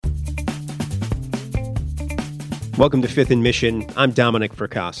Welcome to Fifth and Mission. I'm Dominic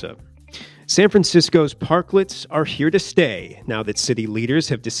Fracassa. San Francisco's parklets are here to stay now that city leaders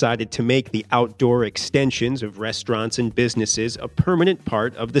have decided to make the outdoor extensions of restaurants and businesses a permanent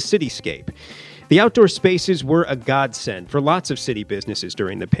part of the cityscape. The outdoor spaces were a godsend for lots of city businesses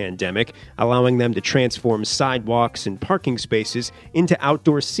during the pandemic, allowing them to transform sidewalks and parking spaces into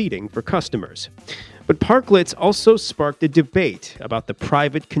outdoor seating for customers. But parklets also sparked a debate about the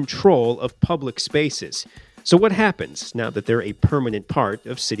private control of public spaces. So what happens now that they're a permanent part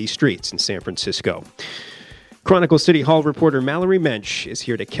of city streets in San Francisco? Chronicle City Hall reporter Mallory Mensch is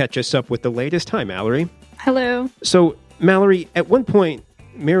here to catch us up with the latest. Hi, Mallory. Hello. So, Mallory, at one point,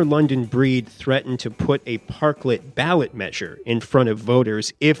 Mayor London Breed threatened to put a parklet ballot measure in front of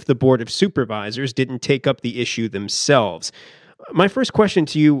voters if the Board of Supervisors didn't take up the issue themselves. My first question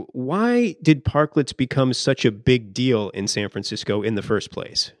to you, why did parklets become such a big deal in San Francisco in the first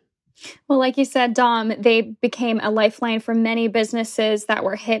place? Well, like you said, Dom, they became a lifeline for many businesses that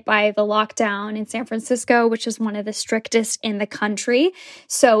were hit by the lockdown in San Francisco, which is one of the strictest in the country.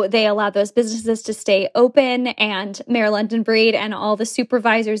 So they allowed those businesses to stay open, and Mayor London Breed and all the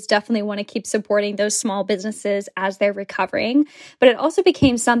supervisors definitely want to keep supporting those small businesses as they're recovering. But it also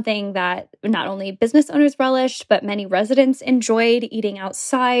became something that not only business owners relished, but many residents enjoyed eating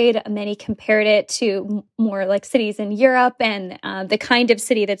outside. Many compared it to more like cities in Europe and the kind of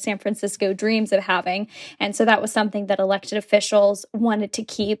city that San Francisco dreams of having. And so that was something that elected officials wanted to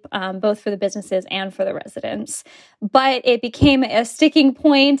keep, both for the businesses and for the residents. But it became a sticking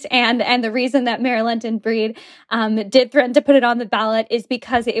point, and the reason that Mayor London Breed did threaten to put it on the ballot is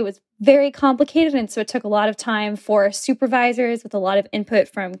because it was very complicated, and so it took a lot of time for supervisors with a lot of input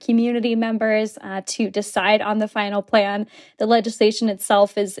from community members to decide on the final plan. The legislation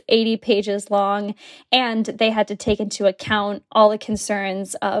itself is 80 pages long, and they had to take into account all the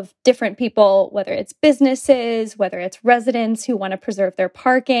concerns of different people, whether it's businesses, whether it's residents who want to preserve their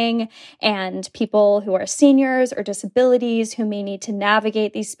parking, and people who are seniors or disabilities who may need to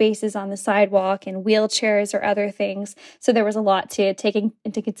navigate these spaces on the sidewalk in wheelchairs or other things. So there was a lot to take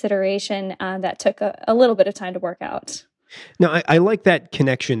into consideration that took a little bit of time to work out. Now, I like that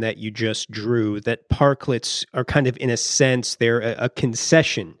connection that you just drew, that parklets are kind of, in a sense, they're a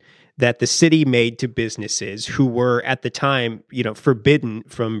concession that the city made to businesses who were at the time, forbidden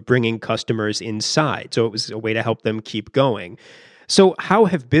from bringing customers inside. So it was a way to help them keep going. So how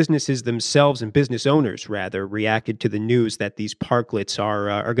have businesses themselves and business owners, rather, reacted to the news that these parklets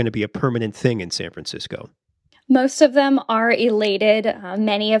are going to be a permanent thing in San Francisco? Most of them are elated.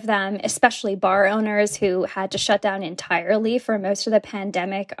 Many of them, especially bar owners who had to shut down entirely for most of the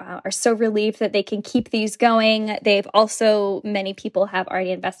pandemic, are so relieved that they can keep these going. Many people have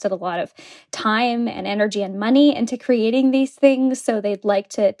already invested a lot of time and energy and money into creating these things, so they'd like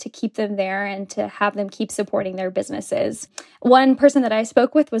to keep them there and to have them keep supporting their businesses. One person that I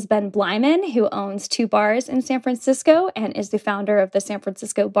spoke with was Ben Blyman, who owns 2 bars in San Francisco and is the founder of the San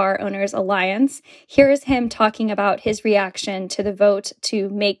Francisco Bar Owners Alliance. Here's him talking about his reaction to the vote to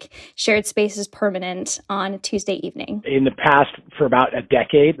make shared spaces permanent on Tuesday evening. In the past, for about a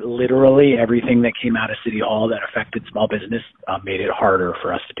decade, literally everything that came out of City Hall that affected small business made it harder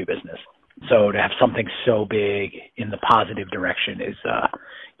for us to do business. So to have something so big in the positive direction is,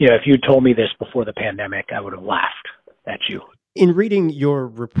 if you told me this before the pandemic, I would have laughed at you. In reading your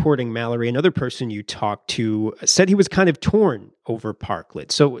reporting, Mallory, another person you talked to said he was kind of torn over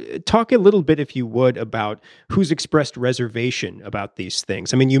parklets. So talk a little bit, if you would, about who's expressed reservation about these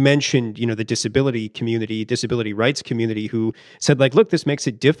things. I mean, you mentioned, the disability community, disability rights community, who said, look, this makes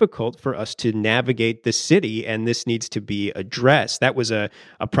it difficult for us to navigate the city, and this needs to be addressed. That was a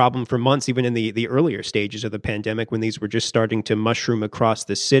problem for months, even in the earlier stages of the pandemic, when these were just starting to mushroom across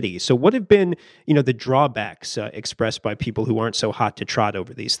the city. So what have been, the drawbacks expressed by people who aren't so hot to trot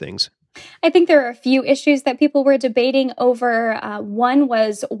over these things? I think there are a few issues that people were debating over. One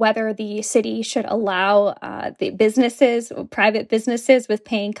was whether the city should allow the businesses, private businesses with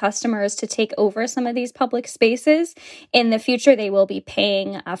paying customers to take over some of these public spaces. In the future, they will be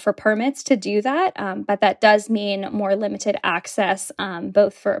paying for permits to do that, but that does mean more limited access,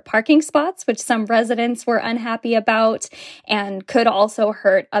 both for parking spots, which some residents were unhappy about, and could also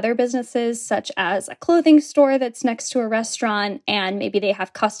hurt other businesses, such as a clothing store that's next to a restaurant, and maybe they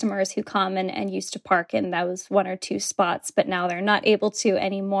have customers who who come and used to park in those one or two spots, but now they're not able to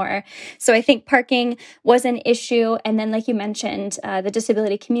anymore. So I think parking was an issue. And then, like you mentioned, the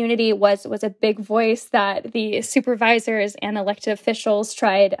disability community was a big voice that the supervisors and elected officials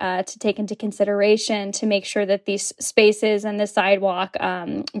tried to take into consideration to make sure that these spaces and the sidewalk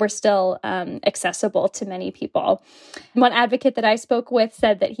were still accessible to many people. One advocate that I spoke with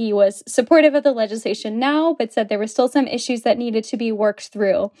said that he was supportive of the legislation now, but said there were still some issues that needed to be worked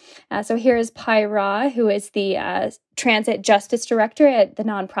through. So here is Pai Ra, who is the Transit Justice Director at the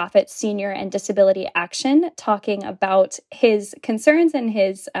nonprofit Senior and Disability Action, talking about his concerns and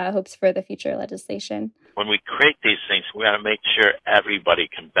his hopes for the future legislation. When we create these things, we got to make sure everybody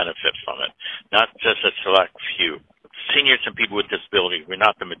can benefit from it, not just a select few. Seniors and people with disabilities, we're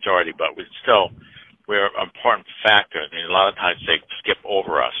not the majority, but we're an important factor, and a lot of times they skip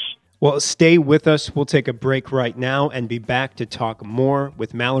over us. Well, stay with us. We'll take a break right now and be back to talk more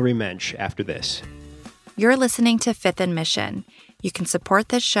with Mallory Mensch after this. You're listening to Fifth and Mission. You can support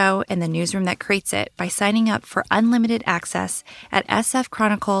this show and the newsroom that creates it by signing up for unlimited access at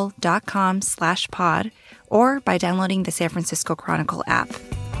sfchronicle.com/pod or by downloading the San Francisco Chronicle app.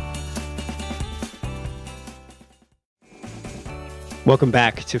 Welcome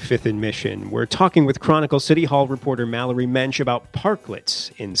back to Fifth and Mission. We're talking with Chronicle City Hall reporter Mallory Mensch about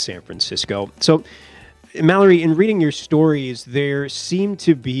parklets in San Francisco. So, Mallory, in reading your stories, there seem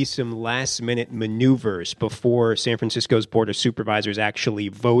to be some last-minute maneuvers before San Francisco's Board of Supervisors actually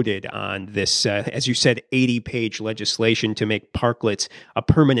voted on this, as you said, 80-page legislation to make parklets a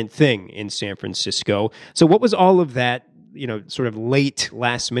permanent thing in San Francisco. So what was all of that, sort of late,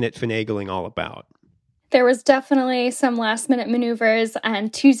 last-minute finagling all about? There was definitely some last-minute maneuvers. On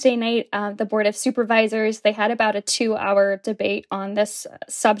Tuesday night, the Board of Supervisors, they had about a 2-hour debate on this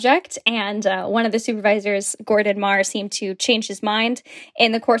subject, and one of the supervisors, Gordon Marr, seemed to change his mind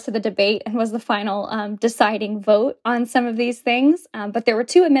in the course of the debate and was the final deciding vote on some of these things. But there were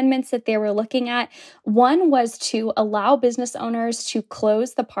two amendments that they were looking at. One was to allow business owners to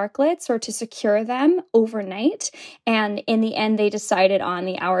close the parklets or to secure them overnight, and in the end, they decided on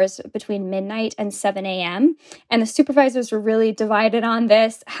the hours between midnight and 7 a.m. And the supervisors were really divided on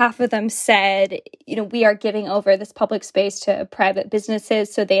this. Half of them said, we are giving over this public space to private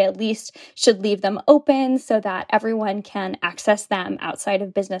businesses, so they at least should leave them open so that everyone can access them outside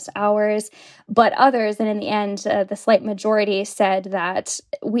of business hours. But others, and in the end, the slight majority said that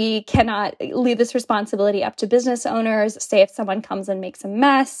we cannot leave this responsibility up to business owners. Say if someone comes and makes a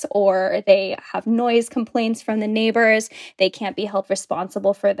mess or they have noise complaints from the neighbors, they can't be held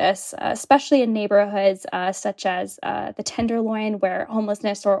responsible for this, especially in neighborhoods such as the Tenderloin, where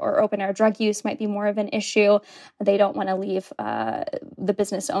homelessness or open-air drug use might be more of an issue. They don't want to leave the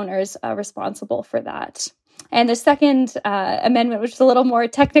business owners responsible for that. And the second amendment, which is a little more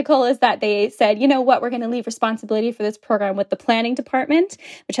technical, is that they said, we're going to leave responsibility for this program with the planning department,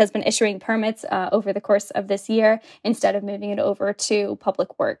 which has been issuing permits over the course of this year, instead of moving it over to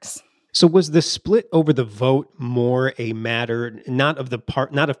Public Works. So was the split over the vote more a matter not of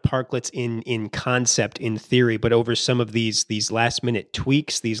parklets in concept, in theory, but over some of these last minute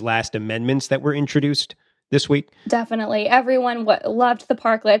tweaks, these last amendments that were introduced this week? Definitely. Everyone loved the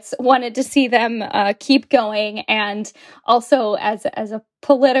parklets, wanted to see them keep going. And also as a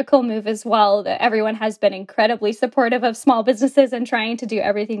political move as well, that everyone has been incredibly supportive of small businesses and trying to do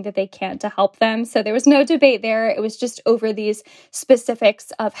everything that they can to help them. So there was no debate there. It was just over these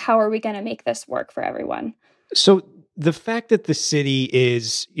specifics of how are we going to make this work for everyone. So the fact that the city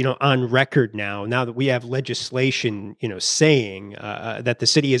is, on record now that we have legislation, saying that the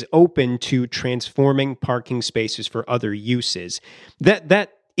city is open to transforming parking spaces for other uses,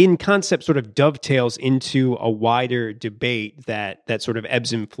 that in concept sort of dovetails into a wider debate that sort of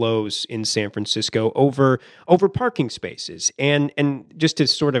ebbs and flows in San Francisco over parking spaces. And just to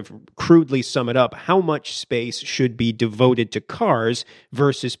sort of crudely sum it up, how much space should be devoted to cars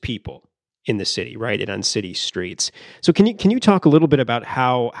versus people in the city, right, and on city streets. So can you talk a little bit about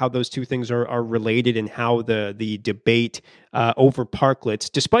how those two things are related, and how the debate over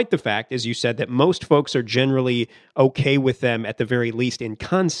parklets, despite the fact, as you said, that most folks are generally okay with them at the very least in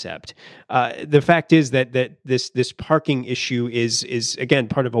concept, the fact is that this parking issue is again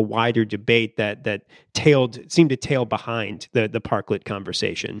part of a wider debate that seemed to tail behind the parklet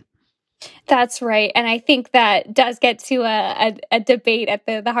conversation. That's right. And I think that does get to a debate at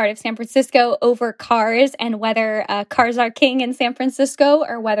the heart of San Francisco over cars and whether cars are king in San Francisco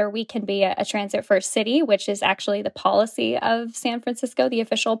or whether we can be a transit-first city, which is actually the policy of San Francisco, the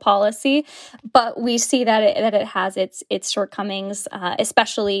official policy. But we see that it has its shortcomings,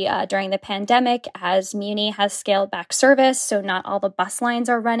 especially during the pandemic as Muni has scaled back service. So not all the bus lines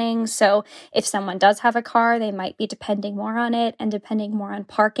are running. So if someone does have a car, they might be depending more on it and depending more on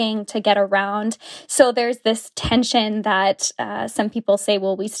parking to get around. So there's this tension that some people say,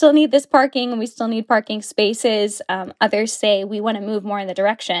 well, we still need this parking and we still need parking spaces. Others say we want to move more in the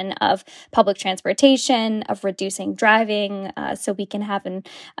direction of public transportation, of reducing driving, so we can have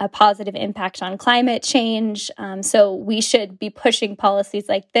a positive impact on climate change. So we should be pushing policies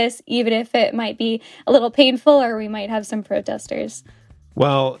like this, even if it might be a little painful or we might have some protesters.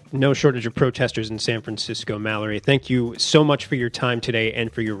 Well, no shortage of protesters in San Francisco, Mallory. Thank you so much for your time today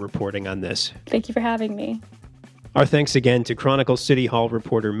and for your reporting on this. Thank you for having me. Our thanks again to Chronicle City Hall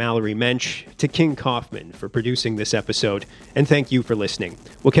reporter Mallory Mensch, to King Kaufman for producing this episode, and thank you for listening.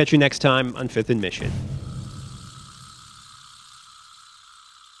 We'll catch you next time on Fifth and Mission.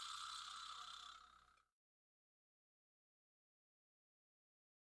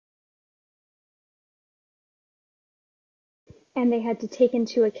 And they had to take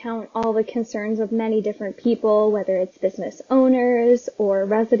into account all the concerns of many different people, whether it's business owners or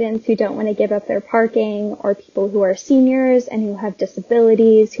residents who don't want to give up their parking, or people who are seniors and who have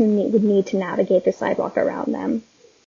disabilities who would need to navigate the sidewalk around them.